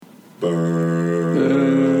Bear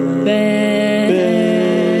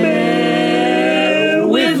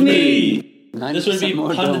with me. This would be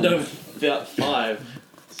Punderdome 5.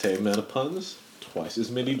 Same amount of puns, twice as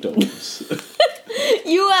many domes.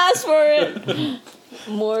 You asked for it.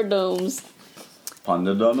 More domes.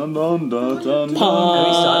 Pun-da-dun-dun-dun-dun-dun.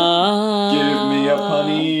 Give me a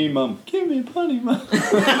punny, mum. Give me a punny, mum.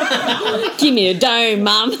 Give me a dome,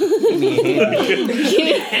 mum.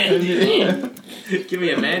 Give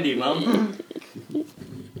me a Mandy, mum.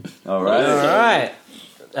 All right.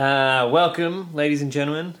 Welcome, ladies and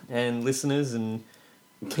gentlemen, and listeners and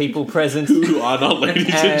people present, Who are not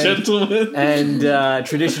ladies and gentlemen. and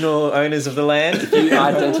traditional owners of the land. You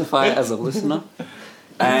identify as a listener.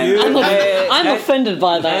 And I'm offended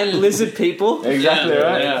by that. And lizard people. exactly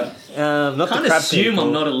right. Yeah. Not Can't the crab assume people.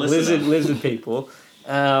 I'm not a listener. Lizard people.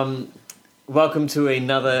 Welcome to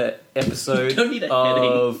another episode Don't need a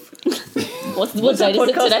of... What What's date that is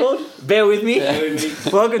it podcast today? called? Bear with me.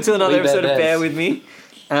 Welcome to another We Bear episode of Bears. Bear With Me.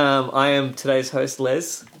 I am today's host,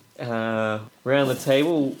 Les. Around the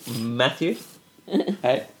table, Matthew,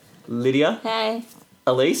 Hey. Lydia, Hey.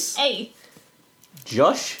 Elise, Hey.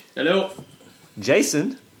 Josh, Hello.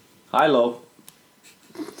 Jason, Hi, Lo.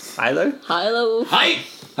 Hilo, Hello. Hi.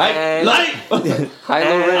 and, Hi, Lauren.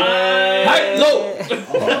 Hi, Lo.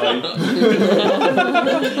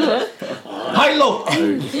 Hi, Lo.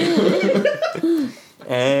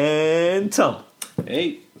 and Tom.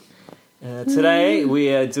 Hey. Today we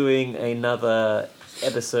are doing another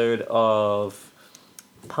episode of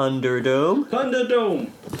Punderdome. Punderdome.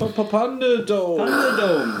 Punderdome.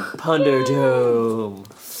 Punderdome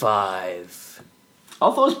 5. I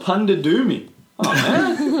thought it was Punda-Doomy. Oh,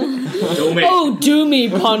 man. Dome. Oh, do me,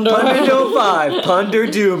 Ponder. Punderdome 5.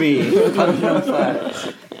 Punderdoomy.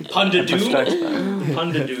 Punderdoom.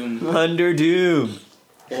 Punderdoom. Punderdoom.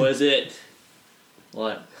 Or is it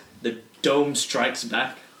what? The Dome Strikes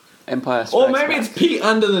Back? Empire Strikes Or maybe Back. it's Pete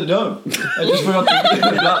under the dome. I just forgot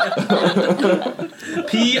to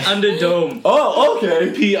P under Dome. Oh,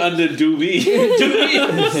 okay. P under doobie.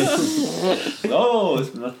 Oh,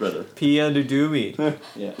 it's much better. P Underdoomy.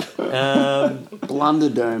 Yeah.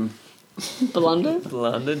 Blunderdome. Blunder?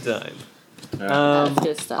 Blunderdome. That's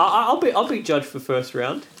good stuff. I'll be judged for first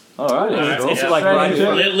round. Alright. Also, like, right in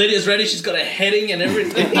front. Lydia's ready. She's got a heading and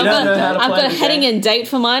everything. I've don't know how to got play a the heading game? and date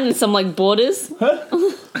for mine and some like borders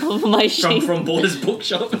of my sheet. from Borders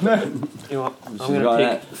Bookshop. You know what? I'm She's going got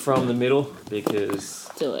to pick from the middle because...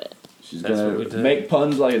 Do it. She's That's what we gonna do. make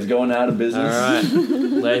puns like it's going out of business. Alright,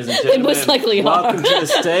 ladies and gentlemen, most likely are. welcome to the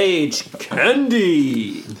stage,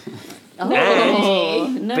 Candy!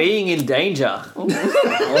 Oh, no. Being in danger. Welcome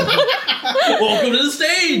to the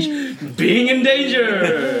stage. Being in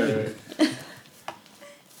danger.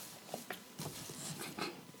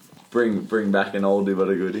 Bring back an oldie but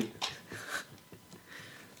a goodie.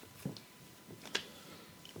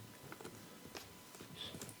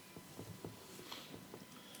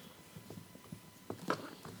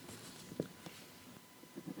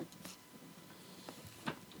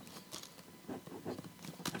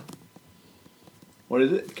 What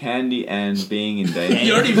is it? Candy and being in danger.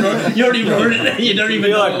 You already wrote it. You don't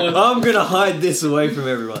even You're like, know. I'm going to hide this away from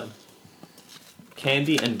everyone.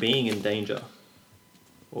 Candy and being in danger.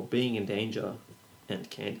 Or being in danger and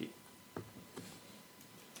candy.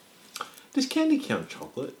 Does candy count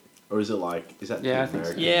chocolate? Or is it like, is that Yeah, the I think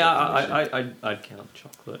so. American Yeah, definition? I'd count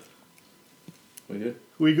chocolate. We good?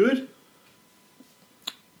 We good?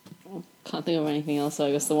 Can't think of anything else, so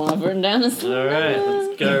I guess the one I've written down is... Alright,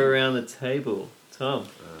 let's go around the table. Tom.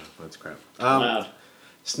 That's crap. Loud.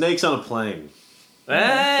 Snakes on a plane.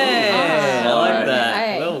 Hey! I like that.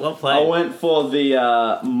 Hey. Well I played. went for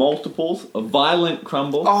the multiples. A violent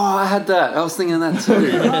crumble. Oh, I had that. I was thinking of that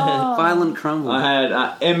too. Violent crumble. I had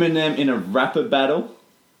Eminem in a rapper battle.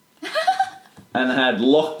 And I had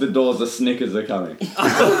lock the doors, the Snickers are coming.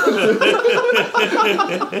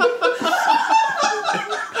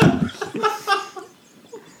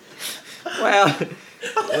 Wow.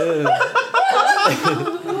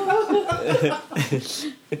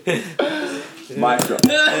 Mic drop.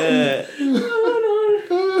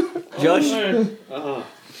 Josh?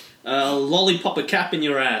 Lollipop a cap in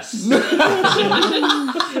your ass.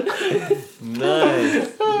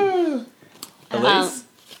 Nice. Elise?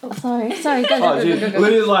 Sorry, go. Oh, dude,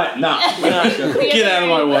 Lydia's like, nah. Get out of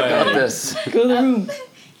my way. Got this. Go to the room.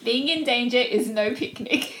 Being in danger is no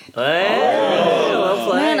picnic. Hey, well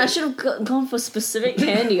played. Man, I should have gone for specific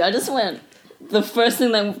candy. I just went the first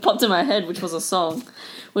thing that popped in my head, which was a song,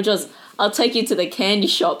 which was, I'll take you to the candy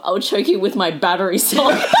shop, I'll choke you with my battery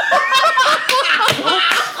song.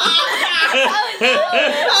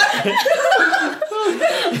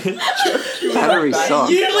 Battery sock.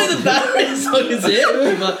 Usually the battery sock is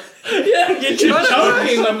it. But, yeah, you're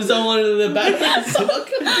choking when someone in the battery sock.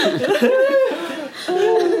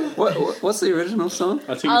 What's the original song?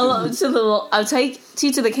 I'll take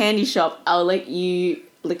you to the candy shop. I'll let you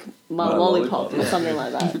lick my lollipop or something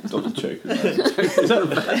like that. Dr. Choke.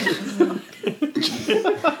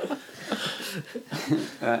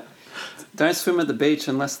 Don't swim at the beach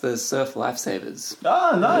unless there's surf lifesavers.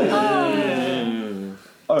 Oh, nice.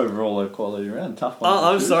 Overall equality round. Tough one.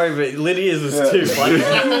 Oh, I'm sorry, but Lydia's was too funny.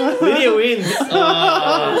 Lydia wins.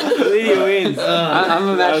 Lydia wins. I'm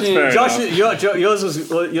imagining. Josh, yours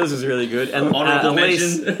was really good, and Honourable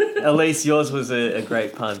Elise, yours was a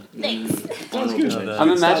great pun. Thanks. I'm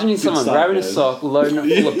imagining someone grabbing a sock, loading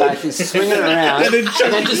it full of batteries, swinging it around, and then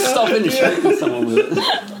just stopping and choking someone with it.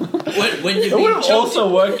 When you It would also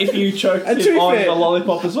work if you choked And it to be on fair, the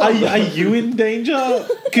lollipop as well. Are you in danger?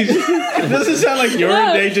 Because it doesn't sound like you're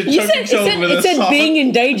in danger You choking someone with a it said sock. being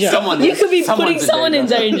in danger. Someone You is. could be Someone's putting in someone in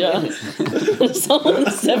danger. danger.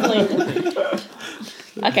 Someone's definitely.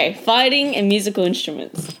 Okay, fighting and musical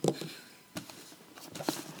instruments.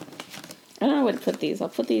 I don't know where to put these. I'll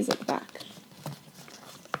put these at the back.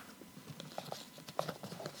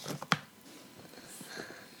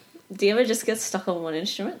 Do you ever just get stuck on one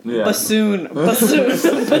instrument? Yeah. Bassoon. Surely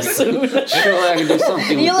Surely I can do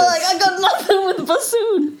something with You're this. like, I got nothing with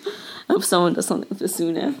bassoon. I hope someone does something with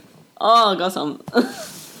bassoon now. Oh, I got some.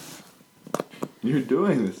 You're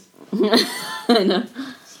doing this. I know.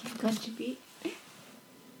 Contribute.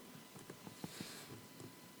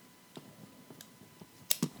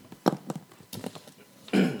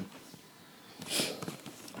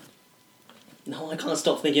 No, I can't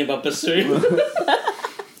stop thinking about bassoon.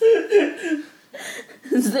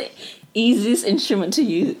 It's the easiest instrument to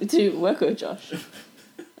use to work with, Josh.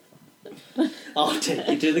 I'll take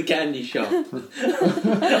you to the candy shop.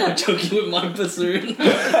 I'll choke you with my bassoon.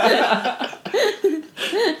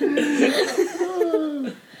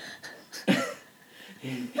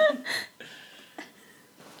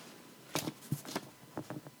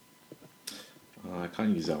 I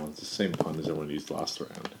can't use that one. It's the same pun as the one used last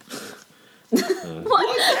round.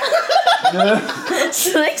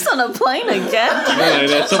 Snakes on a plane again?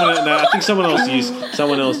 No, I think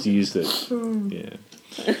someone else used it. Yeah.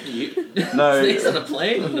 No. Snakes on a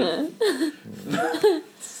plane?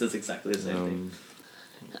 That's exactly the same thing.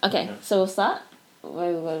 Okay, so we'll start.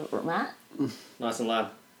 Matt? Nice and loud.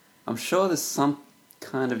 I'm sure there's some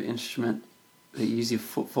kind of instrument that you use your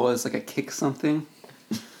foot for. It's like a kick something.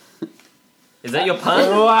 Is that your pun?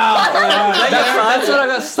 That's what I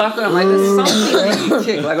got stuck on. I'm like, there's something that you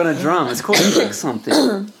kick, like on a drum. It's called kick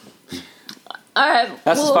something. Alright.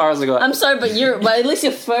 That's as far as I got. I'm sorry, but at least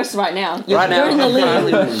you're first right now. You're in the I'm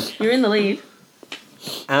lead. currently- You're in the lead.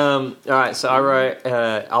 Alright, so I wrote,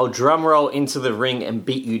 I'll drum roll into the ring and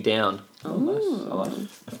beat you down. Oh, nice. I like it.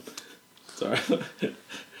 Sorry.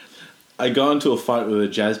 I got into a fight with a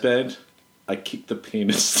jazz band. I kicked the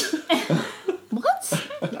pianist. What?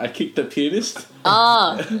 I kicked the pianist.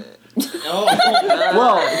 Ah.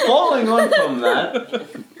 Well, following on from that,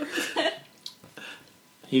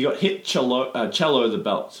 he got hit cello the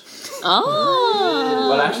belt. Oh.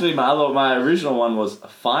 But actually, my original one was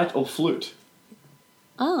fight or flute.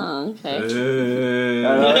 Oh, okay.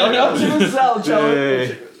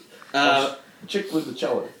 Chick with the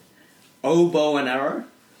cello. Oboe and arrow.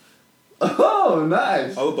 Oh,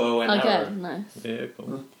 nice. Oboe and Okay, arrow. nice. Yeah,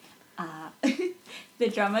 cool. The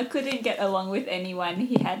drummer couldn't get along with anyone.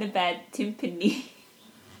 He had a bad timpani.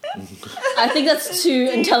 I think that's too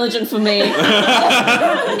intelligent for me. No!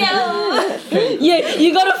 Yeah,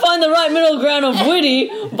 you gotta find the right middle ground of witty,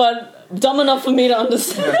 but dumb enough for me to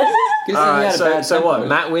understand. Alright, so what?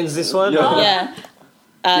 Matt wins this one? Yeah.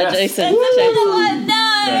 Yes. Jason. No!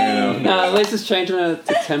 No, at least it's changing it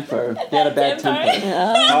to tempo. He had a bad tempo.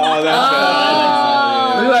 Oh,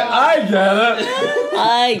 that's You're like, I get it.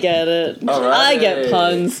 I get it. Alright. I get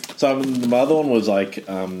puns. So my other one was like,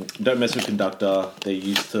 don't mess with conductor. They're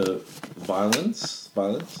used to violinists,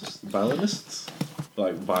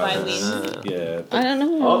 like violins. Yeah. I don't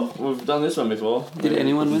know. Oh, we've done this one before. Did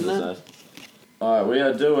anyone win that? Alright, we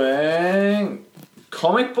are doing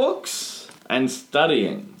comic books and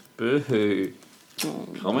studying. Boo-hoo.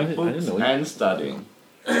 Comic I books didn't know. and studying.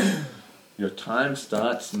 Your time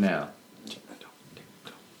starts now.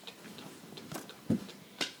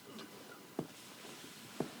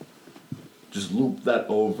 Just loop that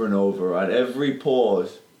over and over, right? Every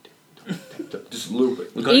pause. Just loop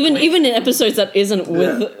it. Even in episodes that isn't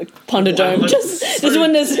with Ponderdome, just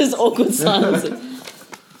when there's this awkward silence.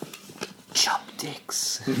 Chop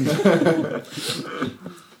dicks.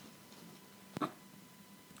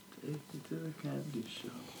 to the candy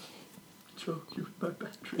shop. Choke you with my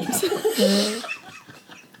battery.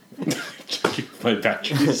 My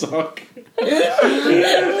battery sock.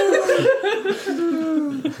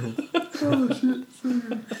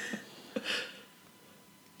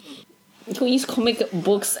 Can we use comic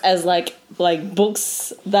books as like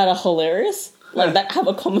books that are hilarious? Like that have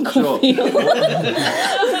a comical feel.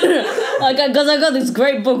 Like, because I got this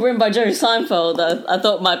great book written by Jerry Seinfeld that I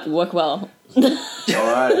thought might work well.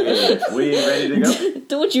 Alright, we ready to go?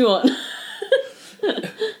 Do what you want.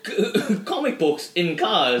 Comic books in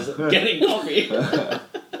cars, getting coffee.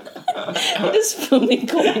 Just filming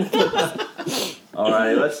comic books.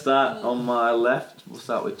 Alright, let's start on my left. We'll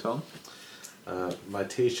start with Tom. My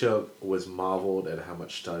teacher was marveled at how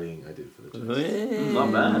much studying I did for the test.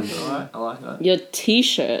 Not bad. Alright, I like that. Your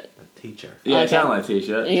t-shirt. A teacher. Yeah, Okay. kind of like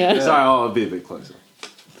t-shirt. Yeah. Sorry, I'll be a bit closer.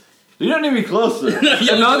 You don't need to be closer.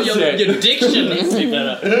 Your diction needs to be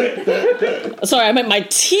better. Sorry, I meant my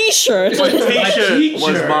t-shirt. Teacher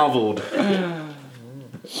was marveled.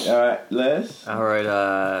 Alright, Les. Alright,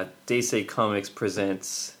 DC Comics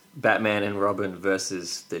presents Batman and Robin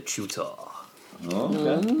versus the Tutor. Oh,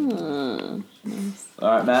 okay.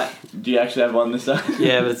 Alright, Matt. Do you actually have one this time?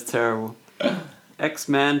 Yeah, but it's terrible.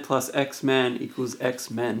 X-Man plus X-Man equals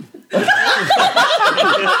X-Men.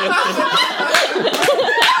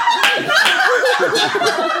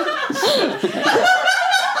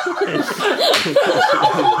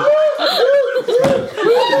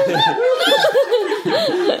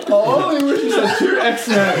 I only wish you said two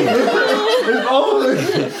X-Men.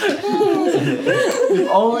 If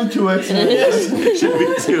only two X-Men. Should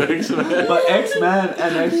be 2 X-Men. But X-Man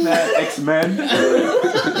and X-Man, X-Men.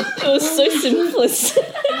 It was so simplistic.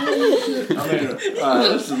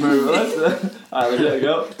 Alright, let's move. Alright, let's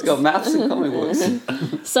go. It's got maths and comic books.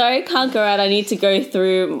 Sorry, can't go out. I need to go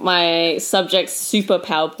through my subject's super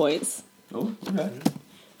PowerPoints. Oh, okay.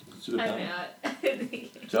 I'm out.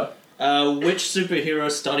 Chuck? Which superhero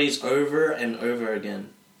studies over and over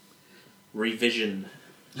again? Revision.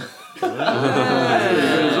 As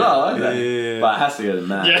well, I like that. Yeah. But it has to go to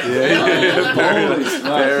Matt. Very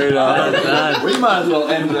Very nice. We might as well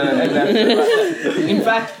end that. In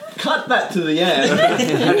fact, cut that to the end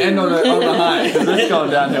and end on the high, because it's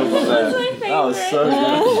going downhill from there. That was so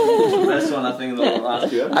good. Best one, I think, in the last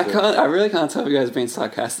few episodes. I really can't tell if you guys are being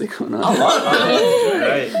sarcastic or not. I like that.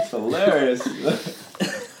 Right. It's hilarious.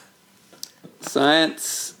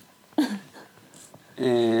 Science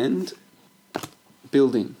and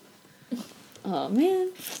building. Oh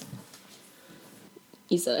man.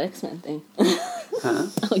 Use the X-Men thing. Huh?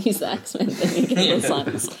 I'll use the X-Men thing against the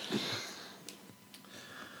science.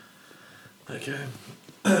 Okay.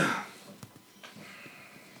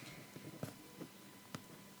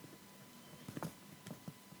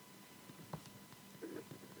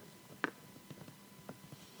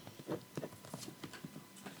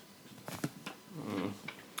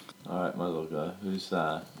 Alright, my little guy. Who's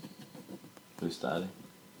starting?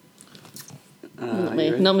 Not You me.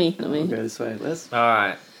 ready? Not me. I'll go this way, Les.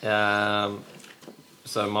 Alright,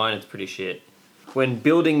 so mine is pretty shit. When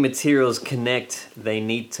building materials connect, they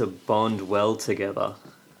need to bond well together.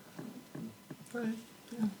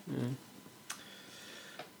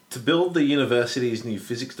 To build the university's new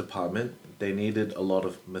physics department, they needed a lot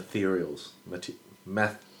of materials.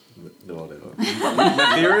 Materials?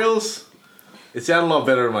 It sounded a lot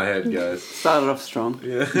better in my head, guys. Started off strong.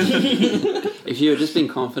 Yeah. If you had just been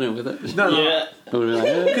confident with it, No, Yeah. I would be like,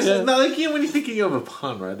 yeah, Because yeah. no, like, yeah, when you're thinking of a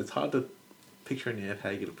pun, right? It's hard to picture in your head how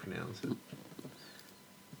you're going to pronounce it.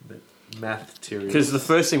 Math material. Because the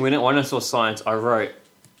first thing, when I saw science, I wrote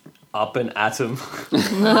up an atom.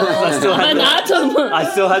 I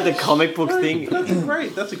still had the comic book thing.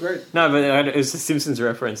 That's a great. No, but it was a Simpsons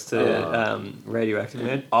reference to Radioactive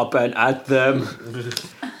Man. Up and at them.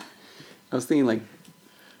 I was thinking like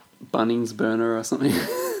Bunnings burner or something.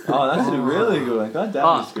 Oh, that's a really good one. God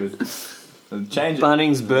damn, that's good. Change it.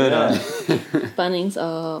 Bunnings burner. Bunnings.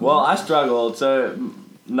 Well, I struggled. So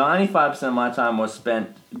 95% of my time was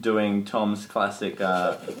spent doing Tom's classic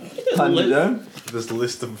Thunderdome. This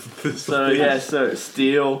list of this. So yeah, so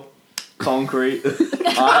steel, concrete,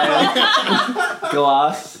 iron,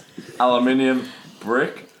 glass, aluminium,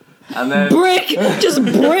 brick, and then brick. Just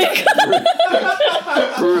brick.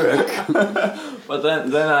 but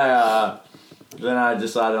then I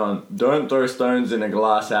decided on don't throw stones in a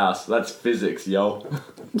glass house. That's physics, yo.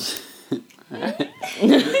 Should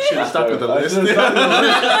have stuck with the list.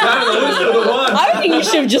 I think you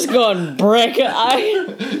should have just gone brick.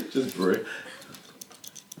 Just brick.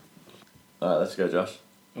 Alright, let's go, Josh.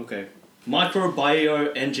 Okay.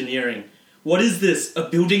 Microbioengineering. What is this? A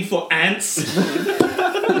building for ants?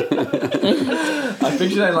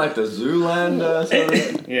 Picture in like the Zoolander sort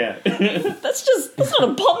of. Yeah. That's not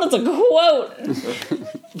a pun, that's a quote.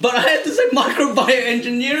 But I had to say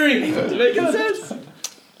microbioengineering to make it sense.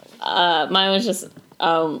 Mine was just,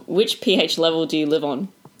 which pH level do you live on?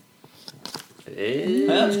 Hey,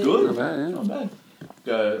 that's good. Not bad, yeah. Not bad.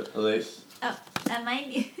 Go, Elise.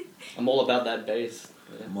 Mine. I'm all about that base.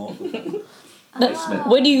 More.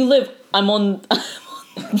 Where do you live? I'm on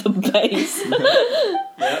the base.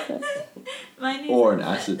 Mine is Or an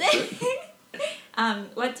acid trip.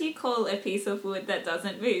 what do you call a piece of wood that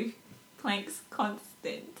doesn't move? Planck's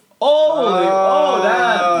constant. Oh,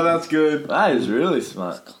 that. that's good. That is really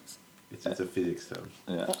smart. It's a physics term.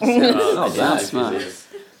 Yeah. That's that's smart.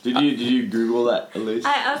 Did you Google that, Elise?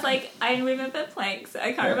 I was like, I remember Planck's.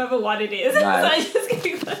 I can't remember what it is. Nice. So I just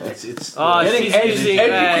Googled it. It's Oh, Getting she's using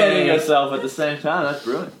educating a- yourself at the same time. That's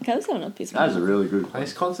brilliant. Okay, let's have another piece of That is a really good one.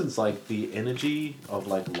 Planck's constant's like the energy of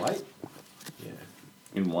like light. Yeah.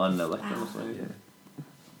 In one electron or something.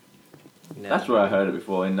 No. That's where I heard it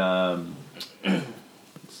before in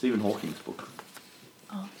Stephen Hawking's book.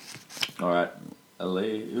 Oh. All right,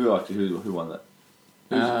 Elise. Who won that?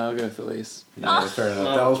 I'll go with Elise. Yeah, fair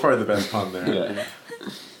enough. That was probably the best pun there. Yeah.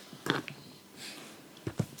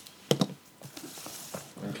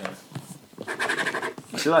 Okay.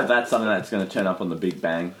 I feel like that's something that's going to turn up on the Big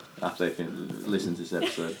Bang after they can listen to this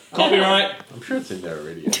episode. Copyright. I'm sure it's in there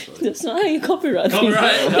already. Actually. That's not how you copyright things.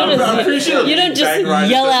 Copyright. I'm pretty sure. You don't just Bang right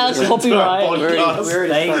yell at out the copyright.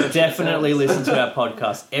 They definitely listen to our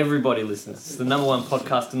podcast. Everybody listens. It's the #1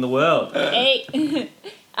 podcast in the world. Hey.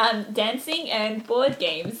 Dancing and board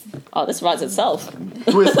games. Oh, this writes itself.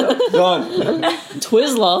 Twister. Done.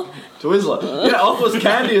 Twizzler. Twizzler. Yeah, offers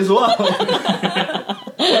candy as well.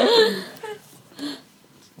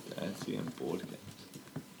 Dancing and board games.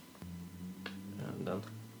 I'm done.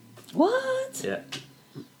 What? Yeah.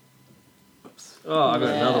 Oops. Oh, I got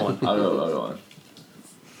another one. I got one.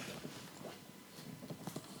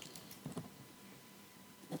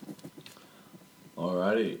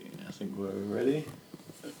 Alrighty, I think we're ready.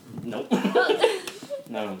 Nope.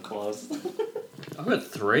 No one close. I've got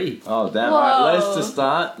 3. Oh damn! Whoa. Alright, let's to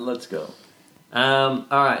start. Let's go.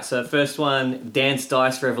 Alright, so first one, Dance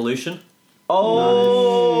Dice Revolution.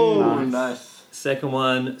 Oh, nice. Second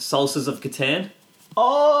one, Solstice of Catan.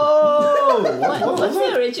 Oh, What's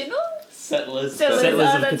the original? Settlers. Settlers of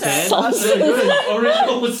that's Catan. right.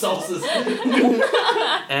 Original with salsas.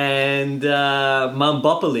 And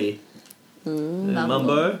Mumbopoly.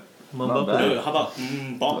 Mumbo? Not bad. Ooh, how about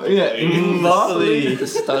bop? Yeah, Monopoly. The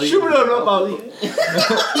study. You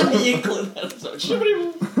clip that so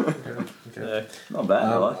Okay. Not bad.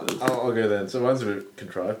 I like this. I'll go then. So mine's a bit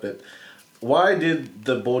contrived, but why did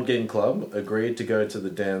the board game club agree to go to the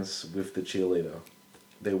dance with the cheerleader?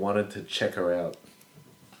 They wanted to check her out.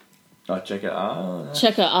 Oh, check it out.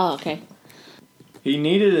 Checker. Oh, okay. He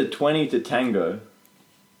needed a 20 to tango,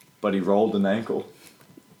 but he rolled an ankle.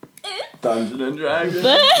 Dungeons and Dragons.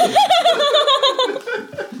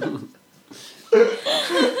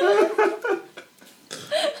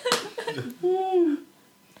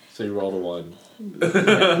 So you rolled a 1.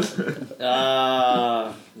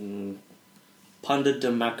 Punda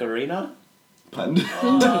de Macarena? Panda.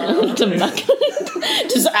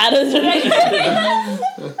 Just added it.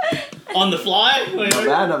 On the fly? Wait, Not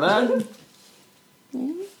bad, not bad.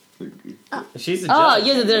 She's a Oh, judge.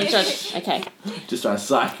 you're the judge. Okay. Just trying to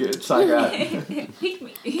psych out. Pick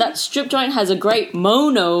me. That strip joint has a great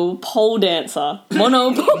mono pole dancer.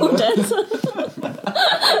 Mono pole dancer.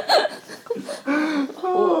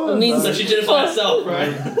 It means So she did it by herself, right?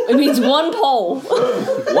 it means one pole.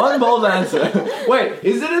 One pole dancer. Wait,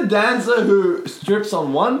 is it a dancer who strips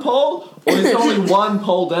on one pole? Or is it only one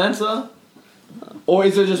pole dancer? Or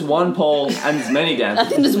is it just one pole and there's many I dancers?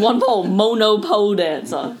 think there's one pole. Mono pole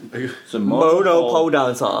dancer. It's a mono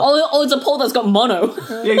dancer. Oh, it's a pole that's got mono.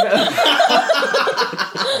 Yeah, exactly.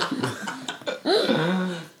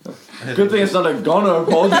 Good thing it's not a gono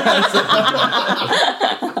pole dancer.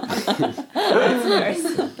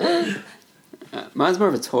 Mine's more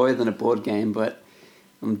of a toy than a board game, but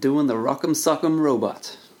I'm doing the Rock'em Sock'em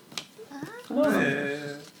Robot.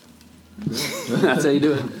 That's how you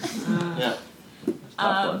do it. Yeah.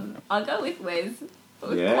 I'll go with Wes.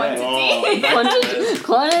 With Yeah. quantity.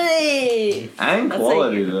 Quantity. And That's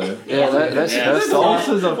quality like- though. Yeah, that's Yeah. first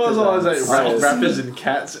Salsas off. of I was always like Catan. rappers and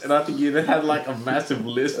cats, and I think you had like a massive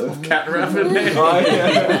list of cat rapper names. Oh,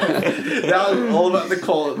 yeah. That was all about the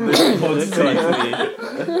quality.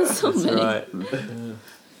 There's so many. Right.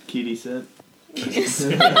 Kitty set. I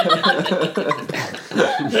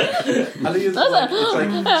think it's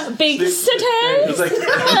Big Snoop- sit it's like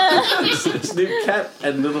Snoop Cat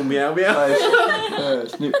and Little Meow Meow.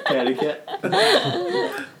 Snoop Catty Cat.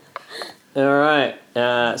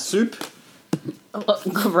 Alright, soup Oh,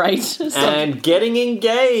 great. So- and getting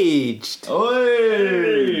engaged.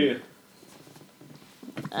 Oi!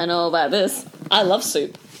 I know about this. I love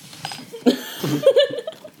soup.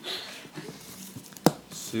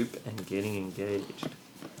 Soup and getting engaged. How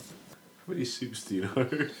many soups do you know?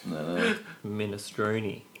 No.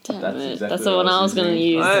 Minestrone. Damn That's it. exactly That's the what one I I was was going to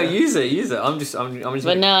using. use. Oh, use it. I'm just.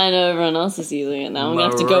 But now I know everyone else is using it. Now I'm going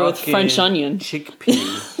to have to go with French Moroccan onion.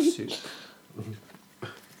 chickpea soup.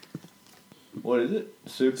 What is it?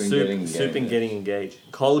 Soup and getting engaged. Soup and getting engaged.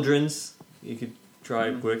 Cauldrons. You could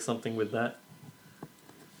try work something with that.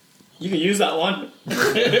 You can use that one.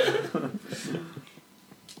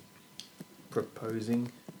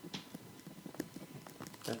 Proposing.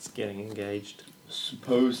 That's getting engaged.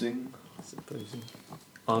 Supposing.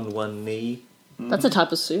 On one knee. That's a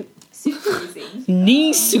type of soup. Soup using.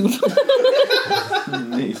 Knee soup.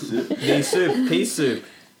 Knee soup. Knee soup. Pea soup.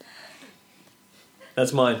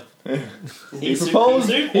 That's mine. He proposed-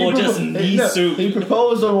 soup, he or just propo- knee no, soup? He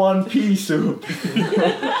proposed on one pea soup.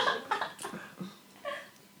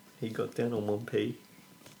 He got down on one pea.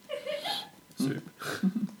 Soup.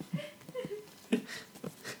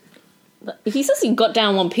 If he says he got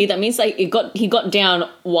down one pee, that means like he got down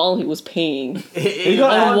while he was peeing. He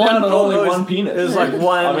got On one- down on only it was- one penis. It was like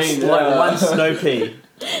one, I mean, one snow pea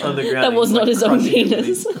on the ground. That was He not his own crushing it.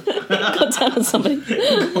 penis. Got down on somebody.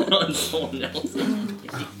 On someone else.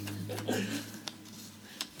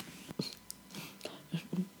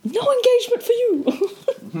 No engagement for you.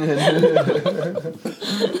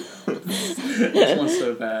 This one's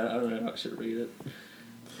so bad. I don't know if I should read it.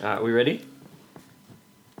 Alright, we ready?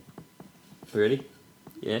 We ready?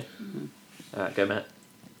 Yeah? Alright, go Matt.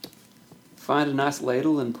 Find a nice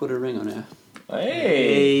ladle and put a ring on her.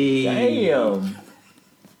 Hey, damn.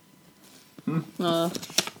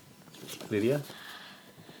 Lydia?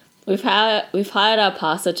 We've hired our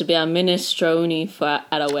pastor to be our minestrone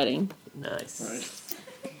at our wedding. Nice.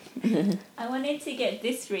 Right. I wanted to get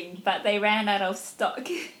this ring, but they ran out of stock.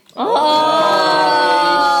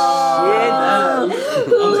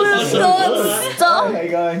 Stop. How you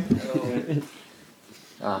going?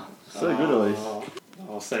 So good, Elise.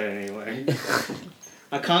 I'll say it anyway.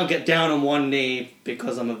 I can't get down on one knee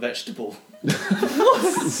because I'm a vegetable.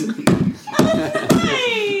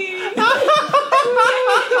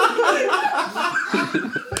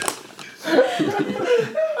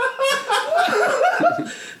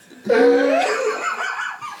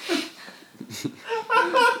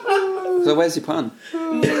 So where's your pun?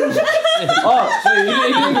 Oh, so you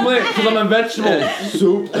didn't complete because I'm a vegetable.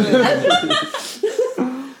 Soup.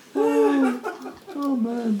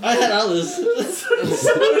 I had others.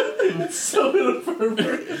 So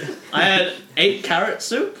inappropriate. I had 8 carrot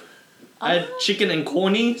soup. I had chicken and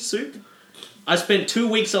corny soup. I spent 2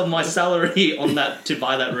 weeks of my salary on that to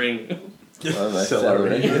buy that ring.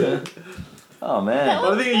 Celery. Oh man.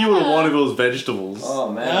 I think you would have won if it was vegetables.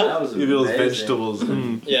 Oh man, Huh? that was If it was amazing. vegetables.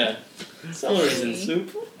 Yeah. Celery's in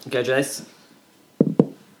soup. Okay, Jace.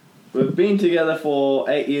 We've been together for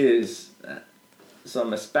 8 years. So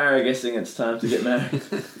I'm asparagussing it's time to get married.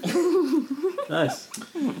 Nice.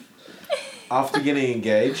 After getting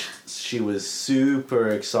engaged, she was super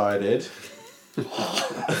excited for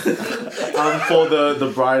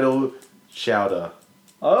the bridal shower.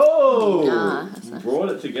 Oh! Ah, that's nice. Brought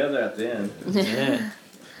it together at the end. Yeah.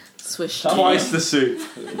 Swish. Twice the soup.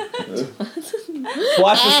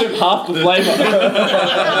 Twice the soup, half the flavour.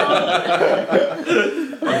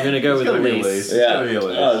 I'm gonna go with It's gotta be Elise. Elise. It's Yeah. gotta be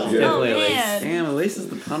Elise. That was good. Definitely Oh, Elise. man. Damn, Elise is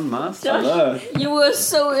the pun master. I know. You were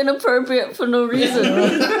so inappropriate for no reason.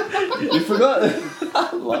 You forgot.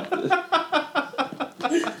 I loved it.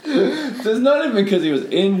 So it's not even because he was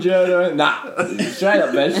injured or anything. Nah, straight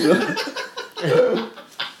up vegetable.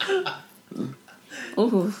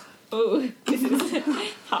 Ooh. Oh, this is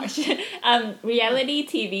harsh. Reality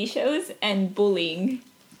TV shows and bullying.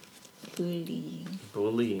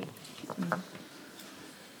 Bullying.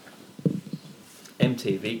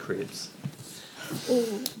 MTV Cribs.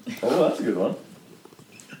 Oh, that's a good one.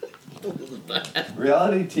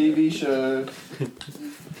 Reality TV show.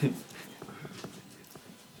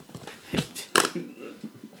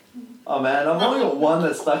 Oh man, I've only got one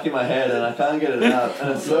that's stuck in my head and I can't get it out,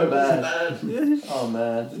 and it's so bad. Oh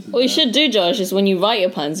man. This is What you bad. should do, Josh, is when you write your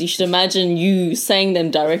puns, you should imagine you saying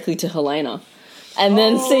them directly to Helena. And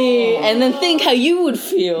then think how you would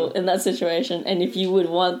feel in that situation and if you would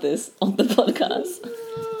want this on the podcast.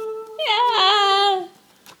 Yeah.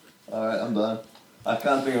 Alright, I'm done. I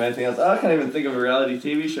can't think of anything else. I can't even think of a reality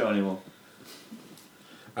TV show anymore.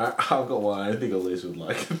 I've got one. I think Elise would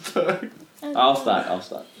like it though. I'll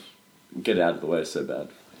start. Get it out of the way, it's so bad.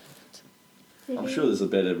 I'm sure there's a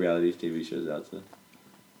better reality TV shows out there.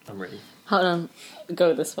 I'm ready. Hold on.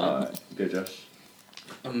 Go this way. Alright, go Josh.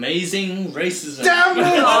 Amazing racism. Damn it!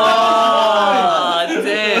 Oh,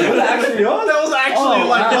 damn. Actually yours? That was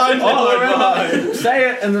actually mine. Say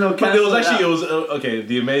it and then I'll But cancel it was actually, out. it was, okay,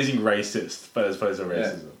 the amazing racist, but as opposed to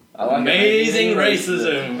racism. I like Amazing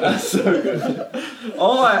racism. That's so good.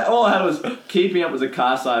 all I had was keeping up with the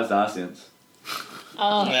car-sized Asians.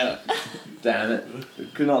 Oh. Yeah. Damn it.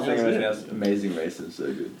 Could not think of anything else. Amazing racism, so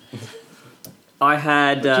good. I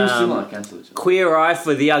had Too similar, cancel each other. Queer Eye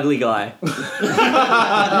for the Ugly Guy.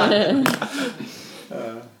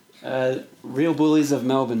 Real Bullies of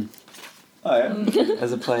Melbourne, Oh yeah.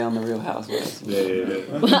 as a play on the Real Housewives. Yeah.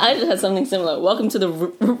 I just had something similar. Welcome to the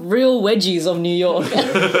real wedgies of New York. I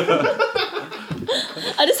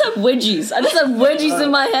just have wedgies. I just have wedgies in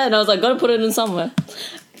my head. I was like, gotta put it in somewhere.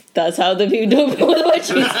 That's how the people do it with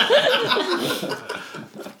wedgies.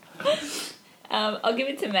 I'll give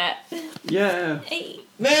it to Matt. Yeah. Hey.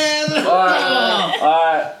 Man!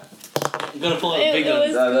 Alright. You gotta pull out It bigger.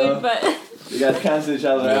 was good, but You guys cancel each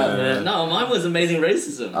other out. No, mine was amazing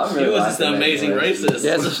racism. I really He was like just the Amazing amazing Racist.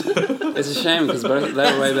 racist. Yeah, it's a shame because they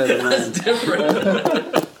were way better than That's mine.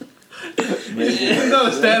 different. He's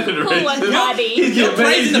not a standard pull one racist. party. You're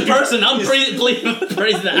praising the person. I'm praising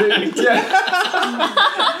the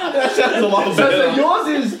act. That sounds a lot So better. yours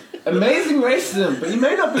is amazing racism, but you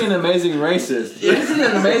may not be an amazing racist. This is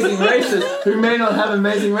an amazing racist who may not have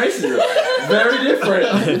amazing racism. Very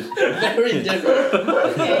different. Very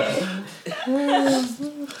different.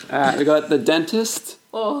 Alright, we got the dentist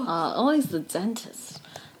Oh. Always the dentist.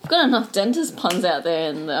 I've got enough dentist puns out there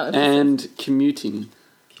and and commuting.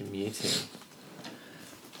 Commuting.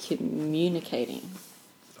 communicating.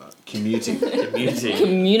 Commuting. Commuting.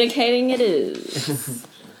 Communicating it is.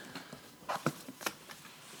 I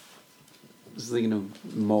was thinking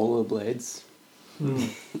of molar blades.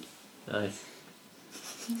 Nice.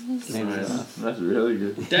 Maybe that. That's really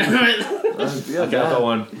good. Damn it. Okay, I've got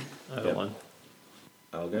one. I got one.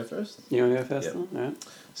 I'll go first. You want to go first? Yep. Then? Alright.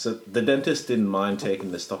 So the dentist didn't mind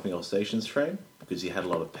taking the stopping all stations train because he had a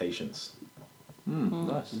lot of patience.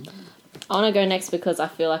 Nice. I want to go next because I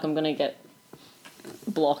feel like I'm going to get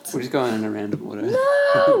blocked. We're just going in a random order.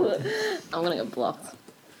 No! I'm going to get blocked.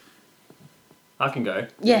 I can go.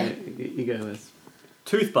 Yeah. You go with.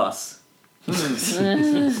 Tooth bus.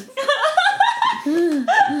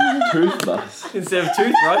 Tooth bus. Instead of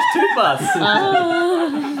toothbrush, tooth bus.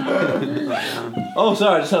 Oh,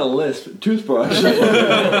 sorry, I just had a lisp. Toothbrush. I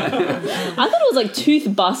thought it was like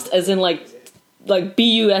tooth bust as in like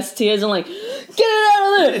B-U-S-T as in like, get it out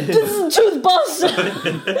of there! This is tooth bust!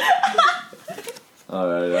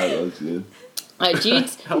 Alright, that looks good.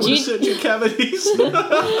 Alright, How would you search your cavities?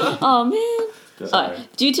 oh man. Sorry.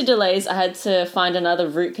 Alright, due to delays, I had to find another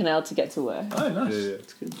root canal to get to work. Oh, nice. Yeah.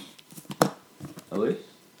 That's good. Ali?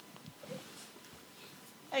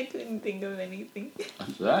 I couldn't think of anything.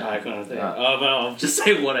 That's that. I can't think. Ah. Oh, well, I'll just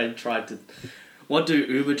say what I tried to. What do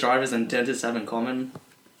Uber drivers and dentists have in common?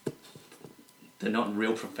 They're not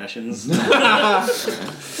real professions. Not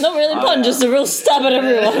really fun, just a real stab at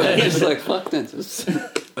everyone. Just like, fuck dentists.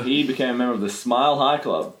 He became a member of the Smile High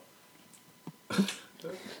Club.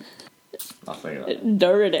 Nothing of that.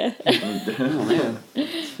 Dirty. Oh man. There's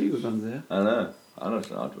a few good ones there. I know. I know it's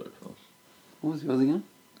an artwork for. What was yours again?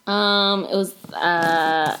 It was,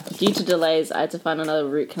 due to delays, I had to find another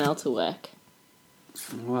root canal to work.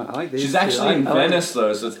 Well, I like these. She's two. actually in I like- Venice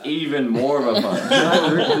though, so it's even more of a fun. I like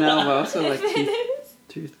the root canal, but I also like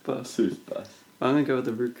tooth bust. Tooth bus. I'm gonna go with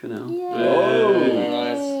the root canal.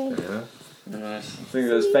 Oh, Nice. yeah. Nice. I think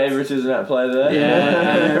there's favoritism at play there.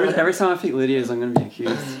 Yeah. every time I pick Lydia's, I'm gonna be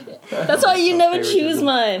accused. That's why you never Favoritism. choose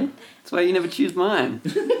mine. That's why you never choose mine. I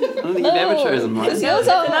don't think you've ever chosen mine. Because yours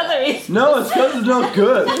are Another reason. No, it's because it's not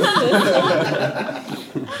good.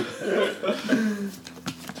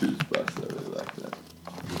 Tooth bus, I really like that.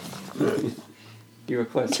 You were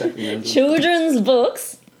close second. Then. children's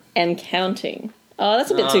books and counting. Oh,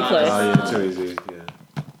 that's a bit too close. Oh, yeah, too easy.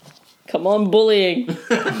 Yeah. Come on, bullying.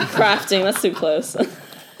 Crafting, that's too close.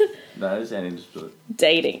 No, just Annie just do it.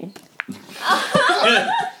 Dating.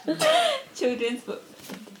 Children's book.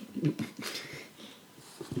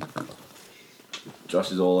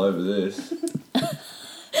 Josh is all over this.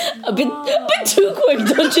 A bit too quick,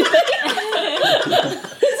 don't you think?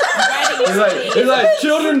 He's like,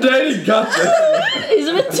 children dating, got this. He's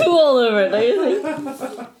a bit too all over it, don't you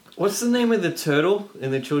think? What's the name of the turtle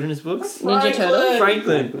in the children's books? Ninja Turtle?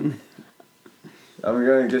 Franklin. I'm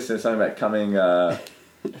going to just say something about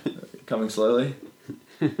coming slowly.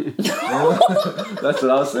 That's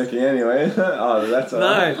what I was thinking anyway. Oh, that's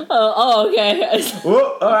alright. No. Oh, okay.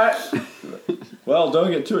 Whoa, alright. Well,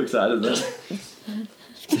 don't get too excited then.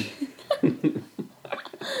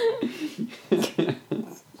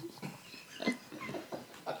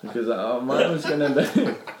 Because mine was gonna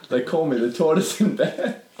be. They call me the tortoise and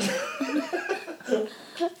bear.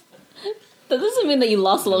 That doesn't mean that you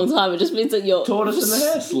last a long time. It just means that you're Tortoise in the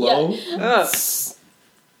hair, slow.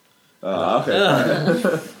 Oh,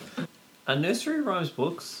 okay. Are nursery rhymes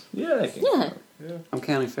books? Yeah, they can. Yeah. I'm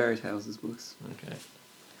counting fairy tales as books. Okay.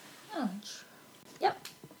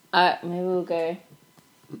 Alright, maybe we'll go.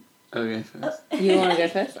 Okay, first. You want to go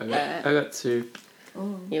first? I got two. Here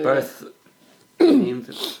we go. Both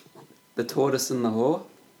the tortoise and the whore.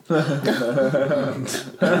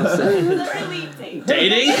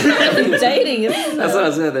 Dating? Dating. That's what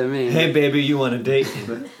I said, they're mean. Hey, baby, you want a date?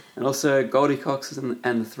 And also Goldie Cox and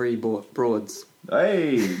the three broads.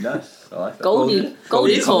 Hey, nice. I like that. Goldie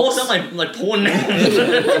These all Cox. sound like porn names.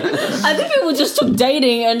 I think people just took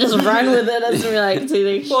dating and just ran with it as like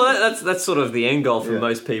TV. Well, that's sort of the end goal for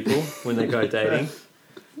most people when they go dating.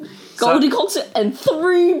 Goldie Cox and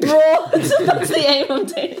three broads. That's the aim of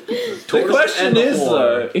dating. The question is,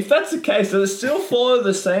 though, if that's the case, does it still follow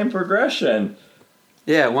the same progression?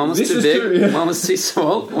 Yeah, one was This too is big, true, yeah. one was too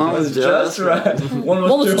small, one was Just right. One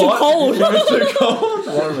was was too too hot. cold. One was too cold.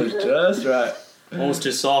 One was just right. One was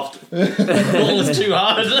too soft. One was too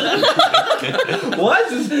hard. Why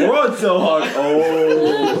is this broad so hard?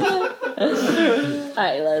 Oh.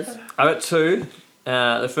 Alright, Les. I got two.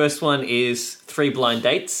 The first one is Three Blind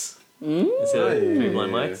Dates. Instead of Three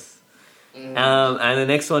Blind Mates. And the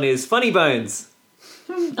next one is Funny Bones.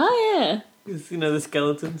 Oh, yeah. You know the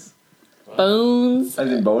skeletons? Bones. As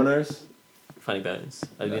in boners? Funny Bones.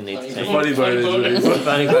 I didn't need to change Funny bonus.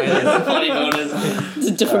 Funny Bones. Funny bonus. It's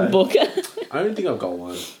a different book. I don't think I've got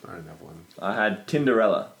one. I don't have one. I had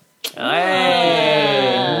Tinderella.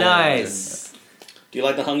 Hey, nice. Do you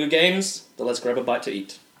like the Hunger Games? Then let's grab a bite to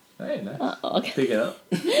eat. Hey, nice. Oh, okay. Pick it up.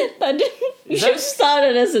 That didn't, you should have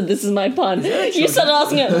started as a, this is my pun. You started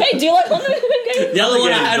asking it, hey, do you like Hunger Games? The other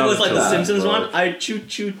one I Games, had not was like the that, Simpsons bro. one. I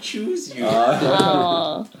choose you.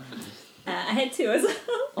 Oh. I had two as well.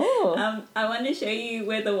 Oh. I want to show you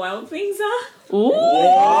where the wild things are. Ooh.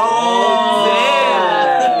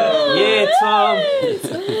 Yeah, Tom. It's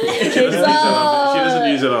She doesn't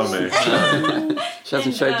use it on me. She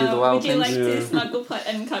hasn't showed you the wild Would you things. like to snuggle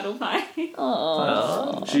and cuddle pie?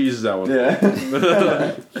 Oh. She uses that one.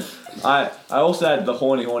 Yeah. I also had the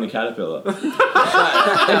horny caterpillar. If you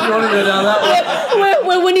want to go down that way.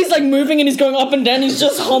 Where when he's like moving and he's going up and down, he's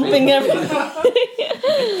just humping everything.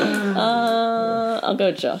 I'll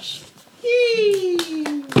go Josh.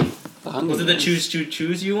 Was it the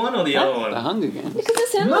choose you one or the other The one? Hunger Games. Because it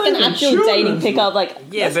sounds like an actual dating pickup, like,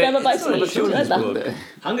 Yeah, let's but grab a bite it's to not a eat. children's Like book. that.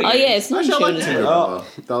 Hunger Oh Games. yeah, it's not children's. Oh.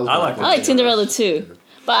 That was I like I like Cinderella too.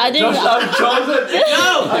 But I didn't... I've chosen.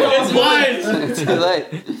 No, it's mine. Too late.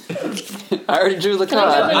 I already drew the Can I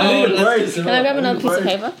grab card. I need a break. Can I grab another piece of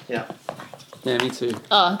paper? Yeah. Yeah, me too.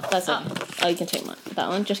 Oh, that's it. Oh, you can take mine. That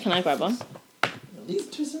one. Just can I grab one? These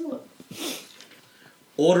are too similar.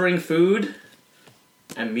 Ordering food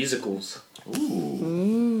and musicals.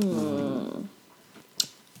 Mm.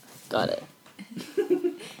 Got it.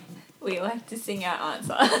 We like to sing our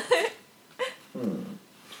answer.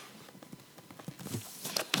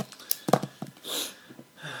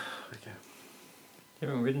 You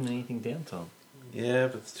haven't written anything down, Tom. Yeah,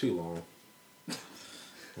 but it's too long.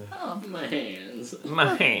 Oh. My hands.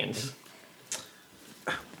 My hands.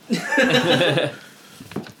 You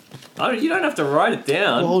don't have to write it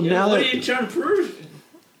down. Well, Yeah, now what that are you trying to prove?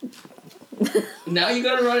 Now you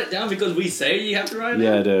gotta write it down because we say you have to write it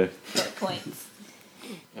Yeah, I down? do. Points.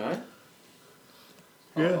 Alright.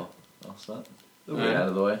 Yeah. I'll start. Get Alright. out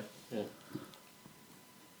of the way. Yeah.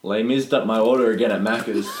 Les Mis up my order again at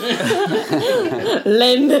Macca's.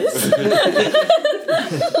 Lemons.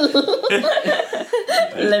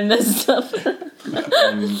 Lemons stuff.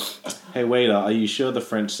 Hey, waiter, are you sure the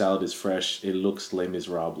French salad is fresh? It looks Les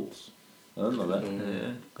Miserables. I don't know that.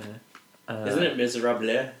 Isn't it miserable?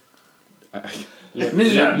 It looks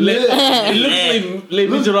Les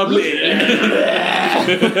Miserables.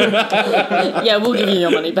 Yeah, we'll give you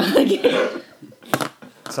your money back.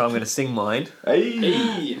 So I'm going to sing mine.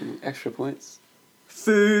 Hey. Extra points.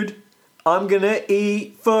 Food I'm gonna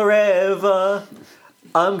eat forever.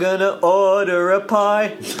 I'm gonna order a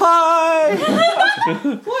pie. Pie!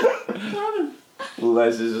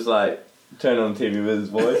 Les is just like turn on TV with his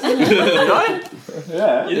voice. Right?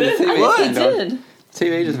 Yeah. You did? TV What? turned It on. did.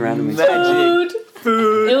 TV just randomly. Magic.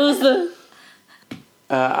 Food. It was the...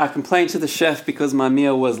 I complained to the chef because my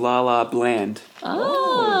meal was la la bland.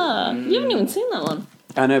 Ah, you haven't even seen that one.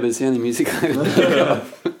 I know, but it's the only music I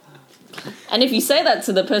would And if you say that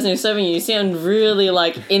to the person who's serving you, you sound really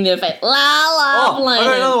like in their face. La la, Oh, I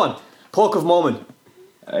got another one. Pork of Mormon.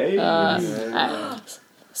 Hey.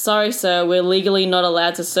 Sorry, sir, we're legally not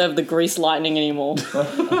allowed to serve the grease lightning anymore.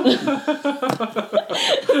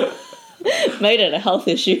 Made it a health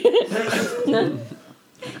issue.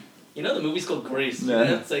 You know the movie's called Grease. No. You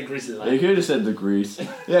don't say Grease is You like. could have said the grease.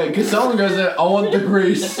 Yeah, because someone goes there, I want the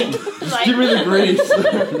grease. Just give me the grease.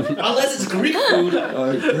 Unless it's Greek food.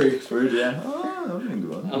 Oh, Greek food, yeah. Oh, that would be a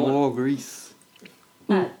good one. More grease.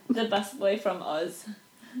 The busboy from Oz.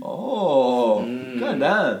 Oh, go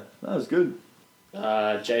down. That was good.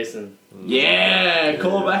 Jason. Yeah,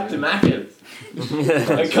 call back to Macca's.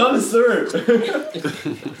 It comes through.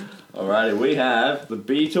 Alrighty, we have the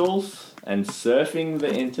Beatles and surfing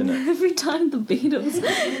the internet. Every time the Beatles.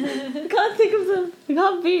 I can't think of them. I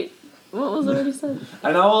can't beat what was already said.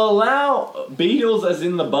 And I will allow Beatles as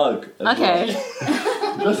in the bug. As Okay.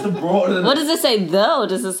 well. Just to broaden. What does it say, the, or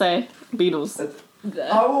does it say Beatles?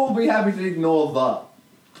 I will be happy to ignore the.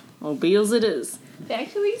 Well, Beatles it is. They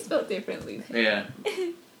actually spelled differently. Yeah.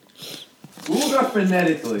 We'll go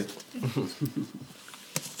phonetically.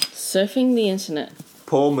 Surfing the internet.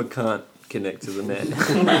 Paul McCann connect to the net.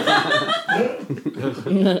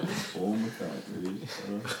 Oh my god, dude.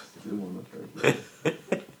 Still on the track.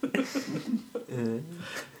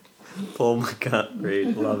 Paul McCann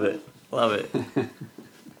read. Love it. Love it.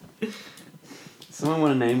 Someone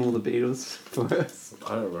want to name all the Beatles for us?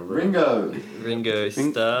 I don't remember. Ringo. Ringo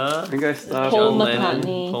Starr. Ringo Starr, Paul John Lennon.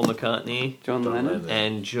 McCartney. Paul McCartney. John Lennon,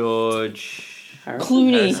 And George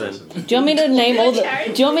Clooney. Harrison. Do you want me to name all the?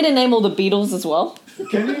 Do you want me to name all the Beatles as well?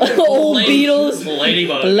 Can you All Beatles.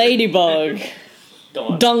 Ladybug. Ladybug. Go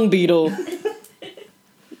on. Dung beetle.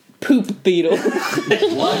 Poop beetle.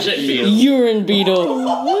 Shit beetle. Urine beetle.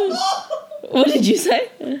 What did you say?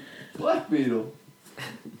 Black beetle.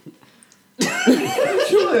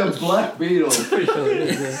 It's really a black beetle.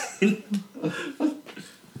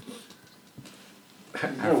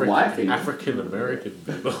 white people. African American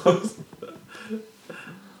people.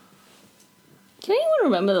 Can anyone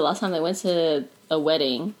remember the last time they went to a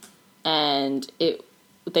wedding and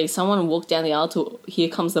someone walked down the aisle to "Here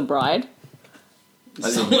Comes the Bride"?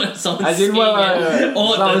 Someone As singing in, it.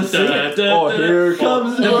 oh, here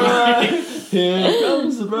comes the bride. Here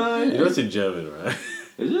comes the bride. You know it's in German, right?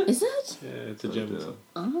 Is it? Is it? Yeah, it's a German song.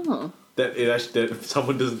 Oh, That it actually, that if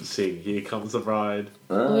someone doesn't sing, "Here Comes the Bride."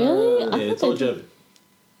 really? Yeah, it's all German.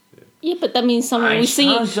 Yeah, but that means someone was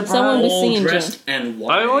singing. Someone was All singing. dressed and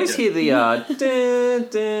white. I always hear the But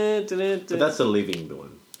that's the leaving one.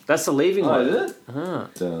 That's the leaving Oh, one. is it? Ah.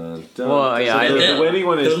 Dun, dun, Well, yeah, I The, live- the wedding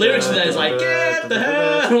one is The lyrics to that is like, get the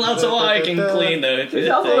hell out so I can clean the I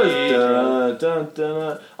thought it was dun, dun,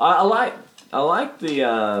 dun. I like the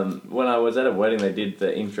when I was at a wedding they did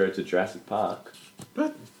the intro to Jurassic Park.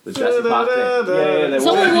 What? The Jurassic Park thing. Yeah, they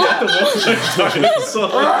Someone walked.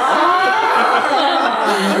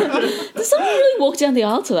 Did someone really walk down the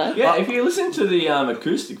aisle to that? Yeah, if you listen to the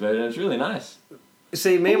acoustic version, it's really nice.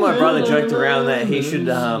 See, me and my brother joked around that he should,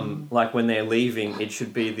 like when they're leaving, it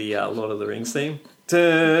should be the Lord of the Rings theme.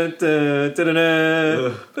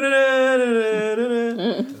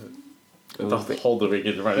 Hold the ring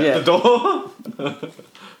in right Yeah. at the door.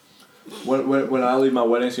 When I leave my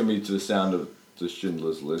wedding, it's gonna be to the sound of the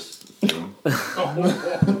Schindler's List thing.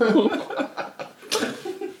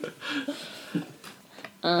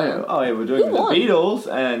 Oh yeah, we're doing who the won? Beatles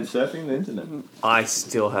and surfing the internet. I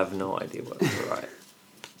still have no idea what was right.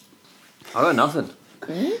 I got nothing.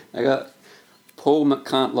 I got Paul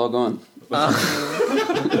McCan't log on.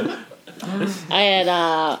 I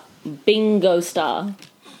had Bingo Star.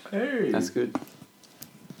 Hey, That's good.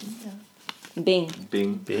 Bing.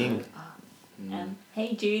 Bing. Bing.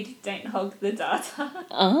 Hey Jude, don't hog the data.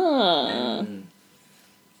 Ah.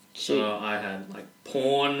 So I had like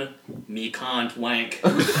porn, me can't wank.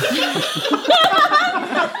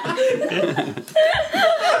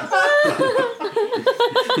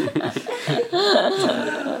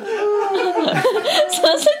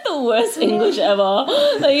 Sounds like the worst English ever.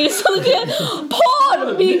 Like you just look at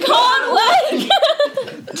porn, we can't wait.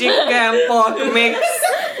 Chicken pork mix.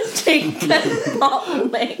 Chicken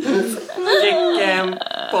pot mix. Chicken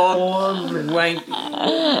pork wank.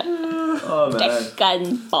 Oh man.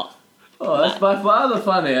 Chicken pot. Oh, that's by far the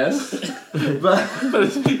funniest.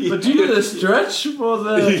 but you did a stretch for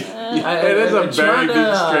the. It is a very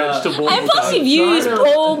big stretch to Paul And plus, you've used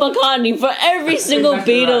Paul McCartney for every single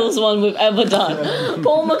Beatles one we've ever done.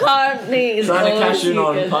 Paul McCartney is Trying to always cash in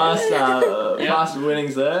on good. past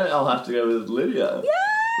winnings there. I'll have to go with Lydia. Yeah.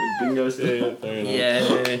 With bingo stick. Yeah.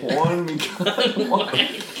 Porn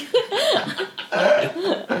McCartney.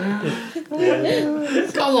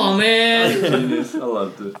 Come on, man. Genius. I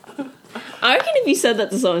loved it. I reckon if you said that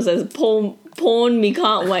to someone who says porn me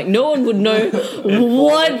can't wank, no one would know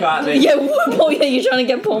what. McCartney. Yeah, you're trying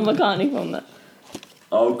to get Paul McCartney from that.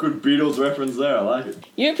 Oh, good Beatles reference there. I like it.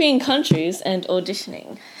 European countries and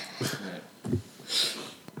auditioning.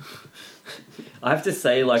 I have to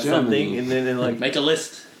say like Germany. something and then like Make a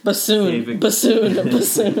list. Bassoon.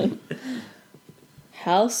 Bassoon.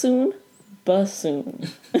 How soon? Bassoon.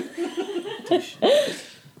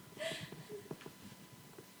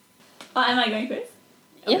 Oh, am I going first?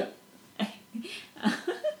 Yep.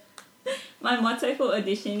 My motto for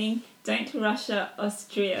auditioning: don't Russia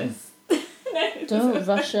Austrias. Don't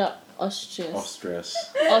rush up Austria. Stress.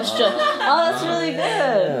 Austria. Oh, that's really good.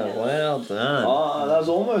 yeah, well done. Oh, that was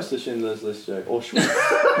almost a Schindler's List joke. Or Schwartz. No!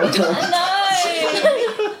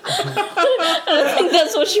 I don't think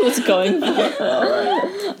that's what she was going for.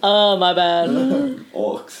 Alright. Oh, my bad.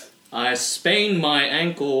 Orcs. I sprained my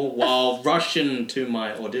ankle while rushing to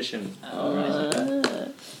my audition.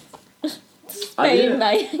 Sprained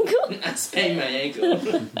my ankle. I sprained my ankle.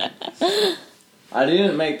 I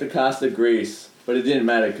didn't make the cast of Grease, but it didn't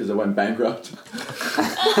matter because I went bankrupt.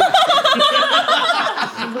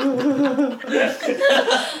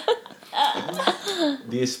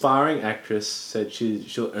 The aspiring actress said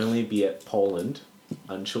she'll only be at Poland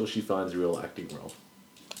until she finds a real acting role.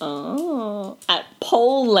 Oh, at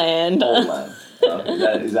Poland. Oh man.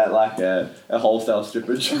 Is that like a wholesale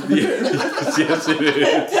strippage? Yes, it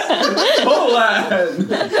is.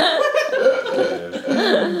 Poland!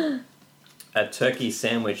 A turkey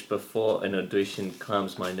sandwich before an audition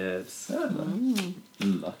calms my nerves. I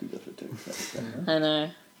could go for two. I know.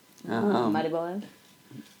 Mighty I boy.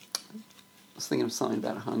 was thinking of something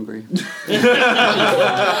about Hungary.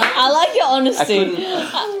 I like your honesty.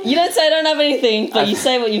 You don't say I don't have anything, but you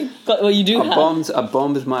say what you've got, what you do have. I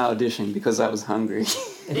bombed my audition because I was hungry.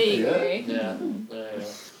 There you go. Yeah.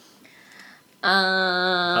 So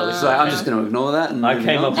I'm just going to ignore that. And I move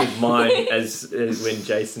came on. up with mine as when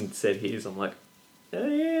Jason said his. I'm like, oh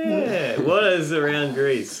yeah, what is around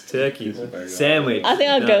Greece? Turkey sandwich. I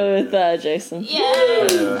think I'll No. go with Jason.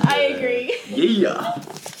 Yes, I agree. Yeah!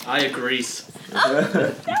 I agree.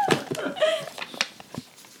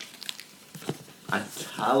 I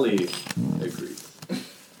totally agree.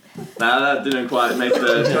 Now that didn't quite make the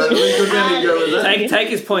totally good ending go with that. Take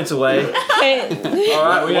his points away. Okay.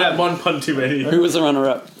 Alright, we have one pun too many. Who was the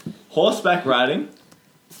runner-up? horseback riding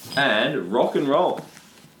and rock and roll.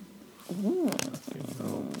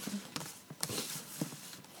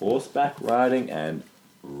 Horseback riding and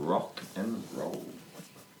rock and roll.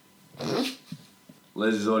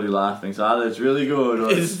 Liz is already laughing, so either it's really good or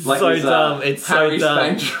It's so dumb. It's so Harry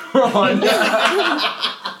dumb. Spanked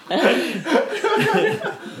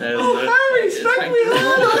Harry, spank me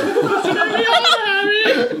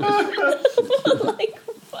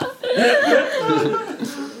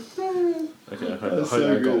Okay, I hope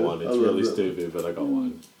I got one. It's really stupid, but I got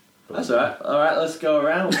one. That's alright. Alright, let's go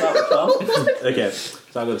around. We'll start with Tom. Okay,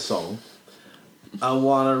 so I got a song. I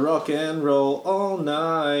wanna rock and roll all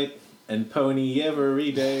night and pony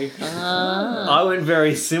every day. I went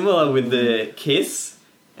very similar with the Kiss,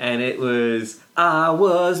 and it was I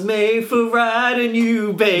was made for riding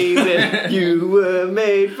you, baby. You were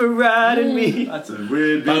made for riding me. That's a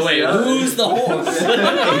weird By the way, who's the horse?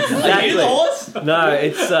 Are you the horse? No,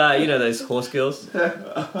 it's you know those horse girls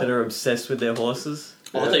that are obsessed with their horses.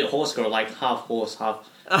 Oh, I thought your horse girl, like half horse, half.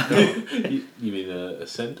 You mean a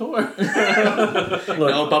centaur?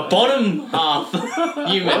 No, but bottom half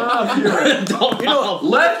human. Half human. Top half.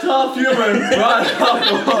 Left half human, right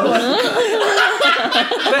half horse.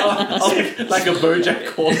 Like a BoJack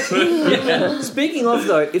Horseman. Speaking of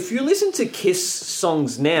though, if you listen to Kiss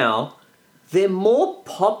songs now, they're more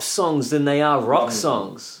pop songs than they are rock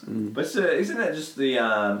songs. But isn't it just the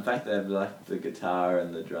fact that they have like the guitar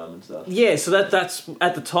and the drum and stuff? Yeah, so that's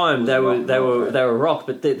at the time they were rock,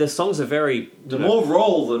 but their songs are very They're more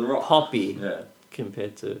roll than rock. poppy Yeah.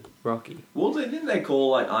 compared to rocky. Well, didn't they call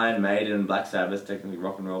like Iron Maiden and Black Sabbath technically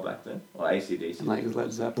rock and roll back then, or AC/DC? Like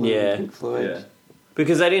Led Zeppelin, Yeah. Pink Floyd. Yeah.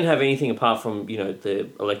 Because they didn't have anything apart from, you know, the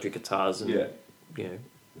electric guitars and, Yeah. you know,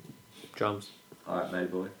 drums. All right, mate,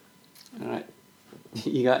 boy. Alright.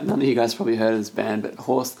 None of you guys probably heard of this band, but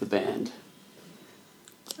Horse the Band.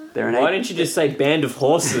 They're an Why didn't you just say band of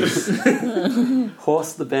horses?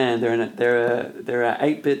 Horse the band. They're a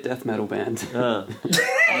 8-bit death metal band.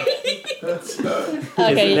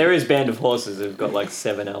 Okay. There is Band of Horses. They've got like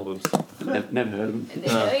 7 albums. Never heard of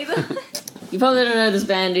them. You probably don't know this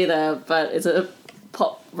band either, but it's a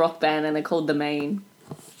pop rock band and they're called The Main.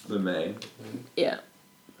 The Main. Yeah.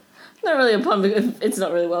 Not really a pun because it's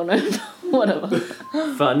not really well known. Whatever.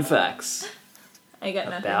 Fun facts I got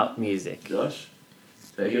nothing. about music. Josh,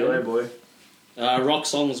 take it away, boy. Rock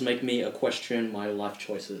songs make me question my life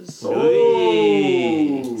choices.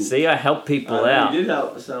 Oh. See, I help people out. You did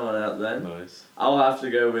help someone out then. Nice. I'll have to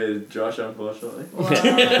go with Josh, unfortunately.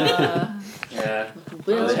 Yeah.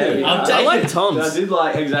 We'll I'm take it. I'm I like I Tom's. did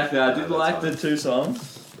like I did No, like that's the 2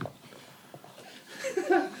 songs.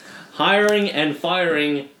 Hiring and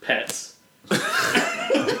firing pets.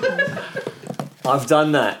 I've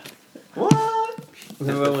done that. What?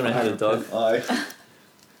 Remember when I had a dog?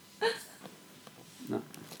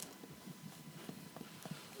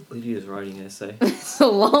 Lydia's writing an essay. It's a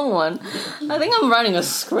long one. I think I'm writing a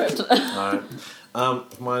script. Alright.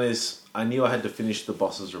 Mine is, I knew I had to finish the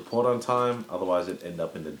boss's report on time, otherwise it'd end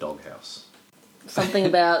up in the doghouse. Something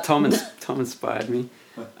about Tom inspired me.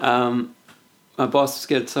 My boss was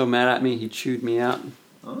getting so mad at me, he chewed me out.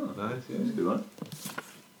 Oh, nice. Yeah, that's a good one.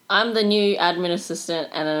 I'm the new admin assistant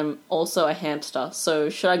and I'm also a hamster. So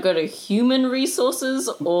should I go to human resources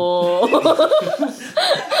or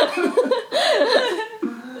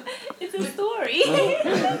It's a story.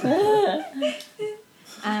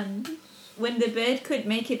 When the bird could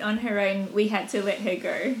make it on her own, we had to let her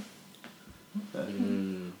go.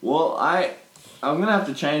 Well, I'm gonna have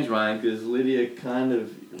to change mine because Lydia kind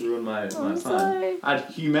of ruined my pun. sorry. I had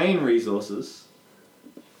humane resources,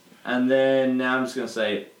 and then now I'm just gonna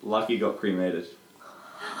say Lucky got cremated.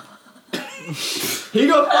 He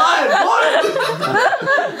got fired. What?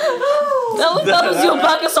 that was your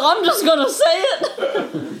bucket, so I'm just gonna say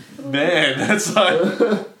it. Man, that's like...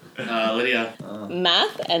 Lydia.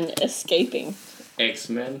 Math and escaping.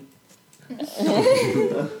 X-Men.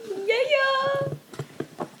 Yeah.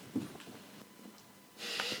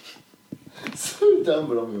 So dumb,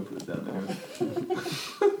 but I'm gonna put it down there.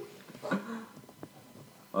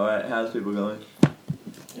 All right, how's people going?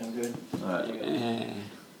 Yeah, I'm good. All right.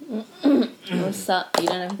 We'll start. You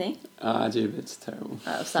don't have anything? I do, but it's terrible.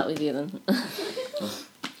 I'll start with you then.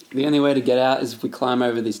 The only way to get out is if we climb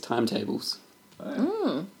over these timetables.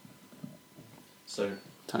 So,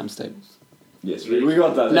 Times tables. Yes, we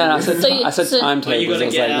got that. No, I So said you- I said so- timetables. but you I gotta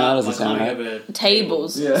was get like, no, that out doesn't by sound climbing right. over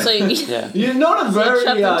Tables. Yeah. So you, Yeah. You're not a very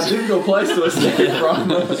trapped in- difficult place to escape from.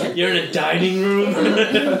 You're in a dining room.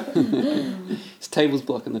 This table's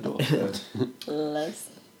blocking the door. Less.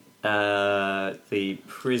 The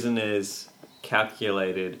prisoners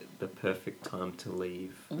calculated the perfect time to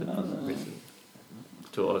leave the prison.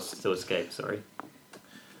 To escape, sorry.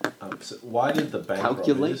 So why did the bank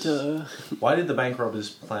Calculator. Why did the bank robbers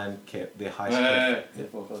plan their heist?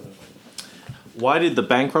 Why did the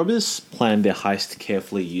bank robbers plan their heist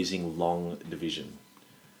carefully using long division,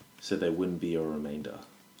 so there wouldn't be a remainder?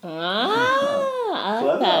 I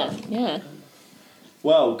like that. Yeah.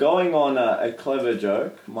 Well, going on a clever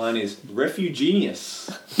joke, mine is Refugenius.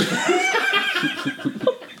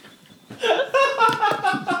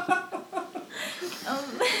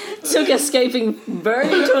 Took escaping bird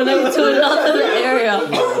to another area.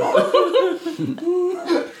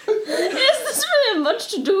 Yes, this really had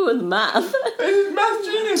much to do with math. Math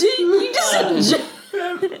genius. You just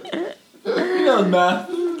You know math.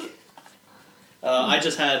 I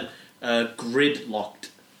just had grid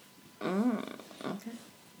locked. Okay.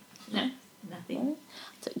 No, nothing.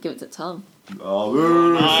 Give it to Tom. Oh,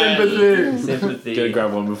 ooh, sympathy. Sympathy. Gotta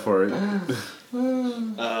grab one before it.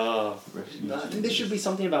 I think there should be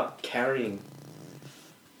something about carrying.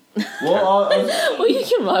 Well, Well, you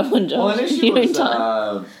can write one, Josh. well, initially You know, was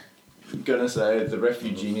time. gonna say the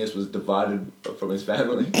Refugenius was divided from his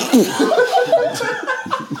family.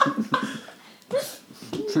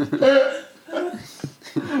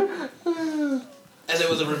 And there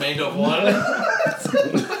was a remainder of one. There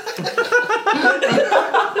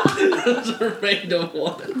was a remainder of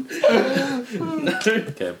one. No.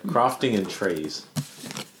 Okay, crafting and trees.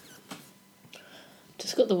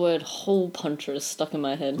 Just got the word hole puncher stuck in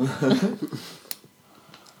my head.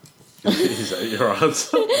 Is that your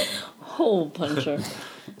answer? Hole puncher.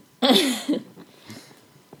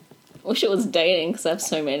 Wish it was dating because I have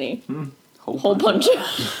so many. Hole puncher.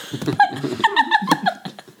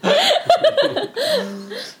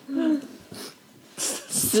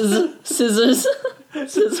 Scissors.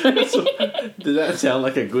 Did that sound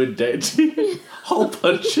like a good date to you? Hole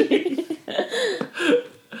punching.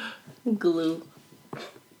 Glue.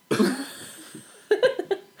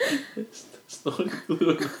 It's not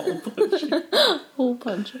including hole puncher. Hole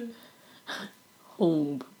puncher.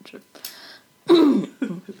 Hole puncher.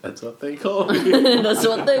 That's what they call me. That's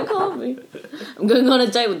what they call me. I'm going on a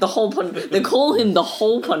date with the hole puncher. They call him the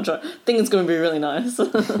hole puncher. I think it's going to be really nice.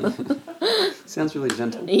 Sounds really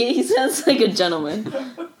gentle. He sounds like a gentleman.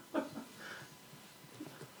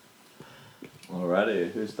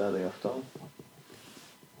 Alrighty, who's starting off, Tom?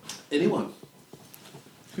 Anyone?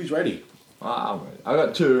 Who's ready? I'm ready. I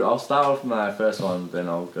got two. I'll start off with my first one, then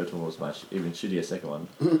I'll go towards my even shittier second one.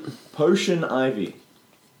 Potion Ivy.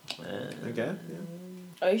 Okay.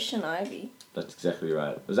 Ocean ivy. That's exactly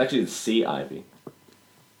right. It was actually the Sea Ivy.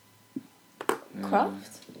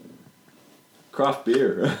 Craft? Craft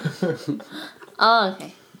beer. Oh,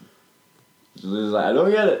 okay. So it was like, I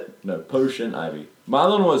don't get it. No, Potion Ivy. My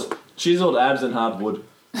other one was chiseled abs and hard wood.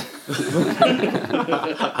 I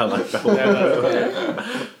like that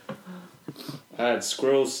one. I had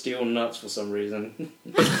squirrels steal nuts for some reason.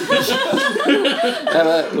 Was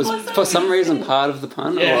for some reason part of the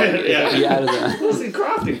pun? Yeah, or yeah. You added that? I was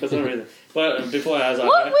crafting for some reason. But before I was like...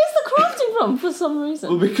 What? Where's the crafting from for some reason?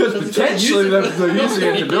 Well, because potentially they're using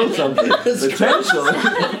it to build something. Potentially.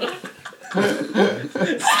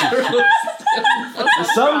 For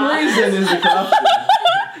some reason is the crafting.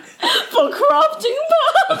 For crafting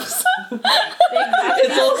purposes.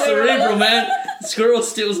 It's all cerebral, man. Squirrel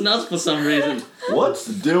steals nuts for some reason. What's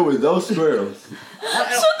the deal with those squirrels?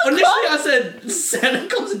 Initially I said Santa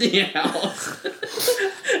comes to your house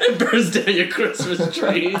and burns down your Christmas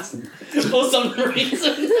trees for some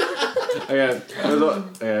reason. Okay,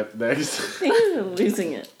 next. You're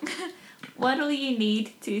losing it. What'll you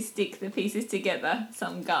need to stick the pieces together?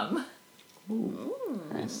 Some gum.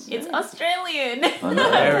 Nice. It's Australian. I know.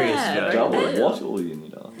 Very Yeah, strange. Double. very good. What all you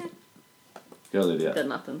need? Go, Lydia. Got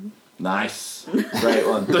nothing. Nice. Great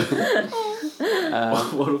one.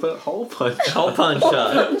 What about hole punch? Hole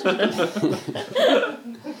puncher.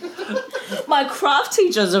 My craft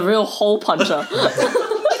teacher's a real hole puncher.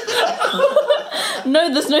 No,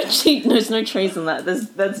 there's no cheat. There's no trees in that.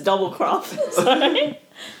 That's double craft. Sorry.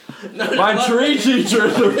 My tree teacher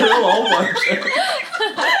is a real hole puncher.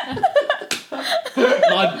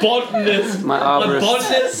 My botanist. My My arborist.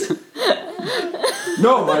 botanist.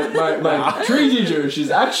 No, my tree teacher, she's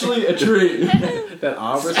actually a tree. That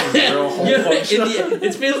arborist is a real hole Yeah, puncher.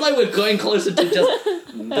 it feels like we're going closer to just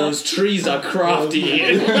those trees are crafty.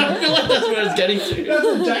 I feel like that's where it's getting to. That's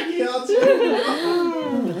a Jackie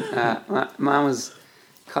answer. Mine was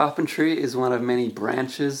carpentry is one of many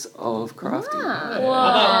branches of crafting.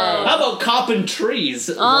 How about carpentries?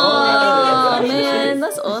 Oh man,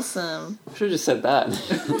 that's awesome. I should have just said that.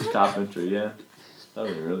 Carpentry, yeah. That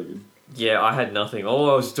would be really good. Yeah, I had nothing. All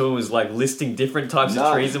I was doing was like listing different types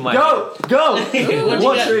of trees in my Go! What'd you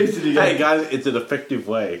What get? trees did you Hey get? guys, it's an effective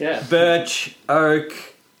way. Yeah. birch, oak,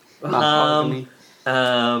 Mahogany.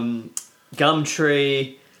 gum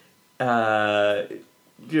tree,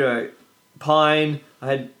 pine. I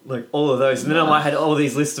had like all of those, and then I had all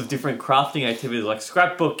these lists of different crafting activities like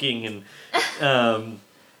scrapbooking and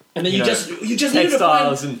And then you know, just needed to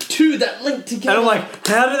textiles find and two that link together. and I'm like,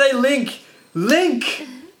 how do they link? Link.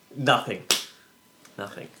 Nothing.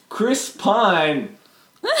 Chris Pine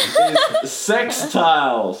is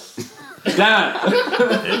sextiles. Damn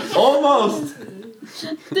it. Almost.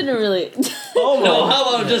 Didn't really. No,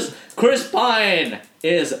 how about just Chris Pine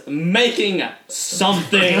is making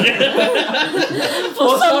something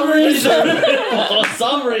For some reason. for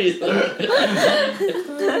some reason.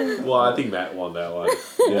 Well, I think Matt won that one.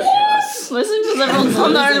 Yeah. Mostly because everyone's I'm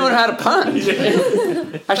on the only there. one who had a pun.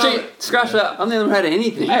 Actually, scratch that. I'm the only one who had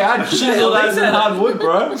anything. Hey, I chiseled as in hard wood,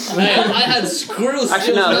 bro. Hey, I had squirrel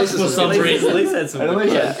Actually, no, steals this for is some good. reason. At least had some. At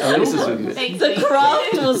least, At least this was good. Thanks, The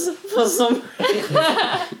craft was for some.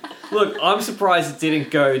 Look, I'm surprised it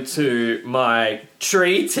didn't go to my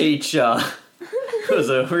tree teacher. Who was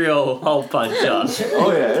a real hole puncher.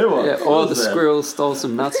 Oh yeah, it was. Yeah, It or was the there. squirrel stole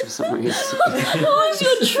some nuts for some reason. Who was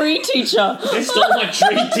your tree teacher? They stole my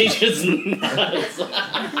tree teacher's nuts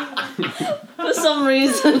For some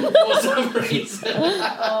reason. for some reason.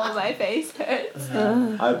 Oh, my face hurts.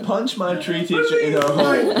 I punched my tree teacher in her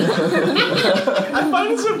hole. I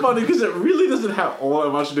find it so funny because it really doesn't have all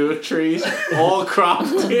that much to do with trees or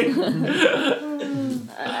crafting.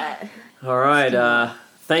 All right.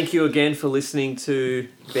 Thank you again for listening to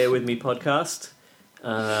Bear With Me podcast.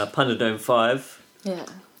 Pundadome 5. Yeah.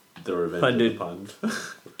 The revenge Pundit. of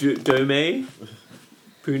the pun. Dome.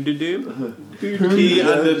 Pundadoom. He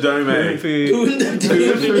under Dome.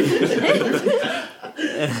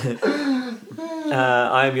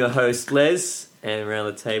 I am your host, Les. And around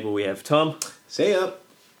the table we have Tom, See ya.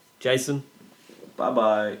 Jason, Bye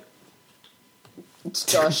bye. It's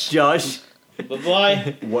Josh. Josh.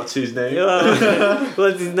 Bye-bye. What's his name?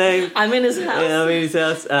 What's his name? I'm in his house. Yeah, I'm in his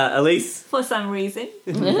house. Elise, For some reason.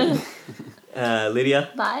 Lydia,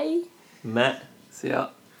 Bye. Matt, See ya.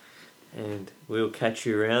 and we'll catch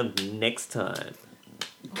you around next time.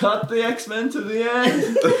 Cut the X-Men to the end.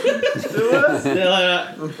 See you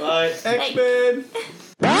later. Bye. X-Men.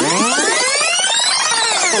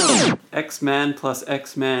 X-Man plus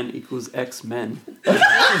X-Man equals X-Men.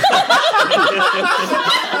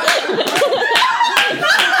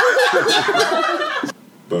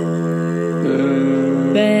 Burn.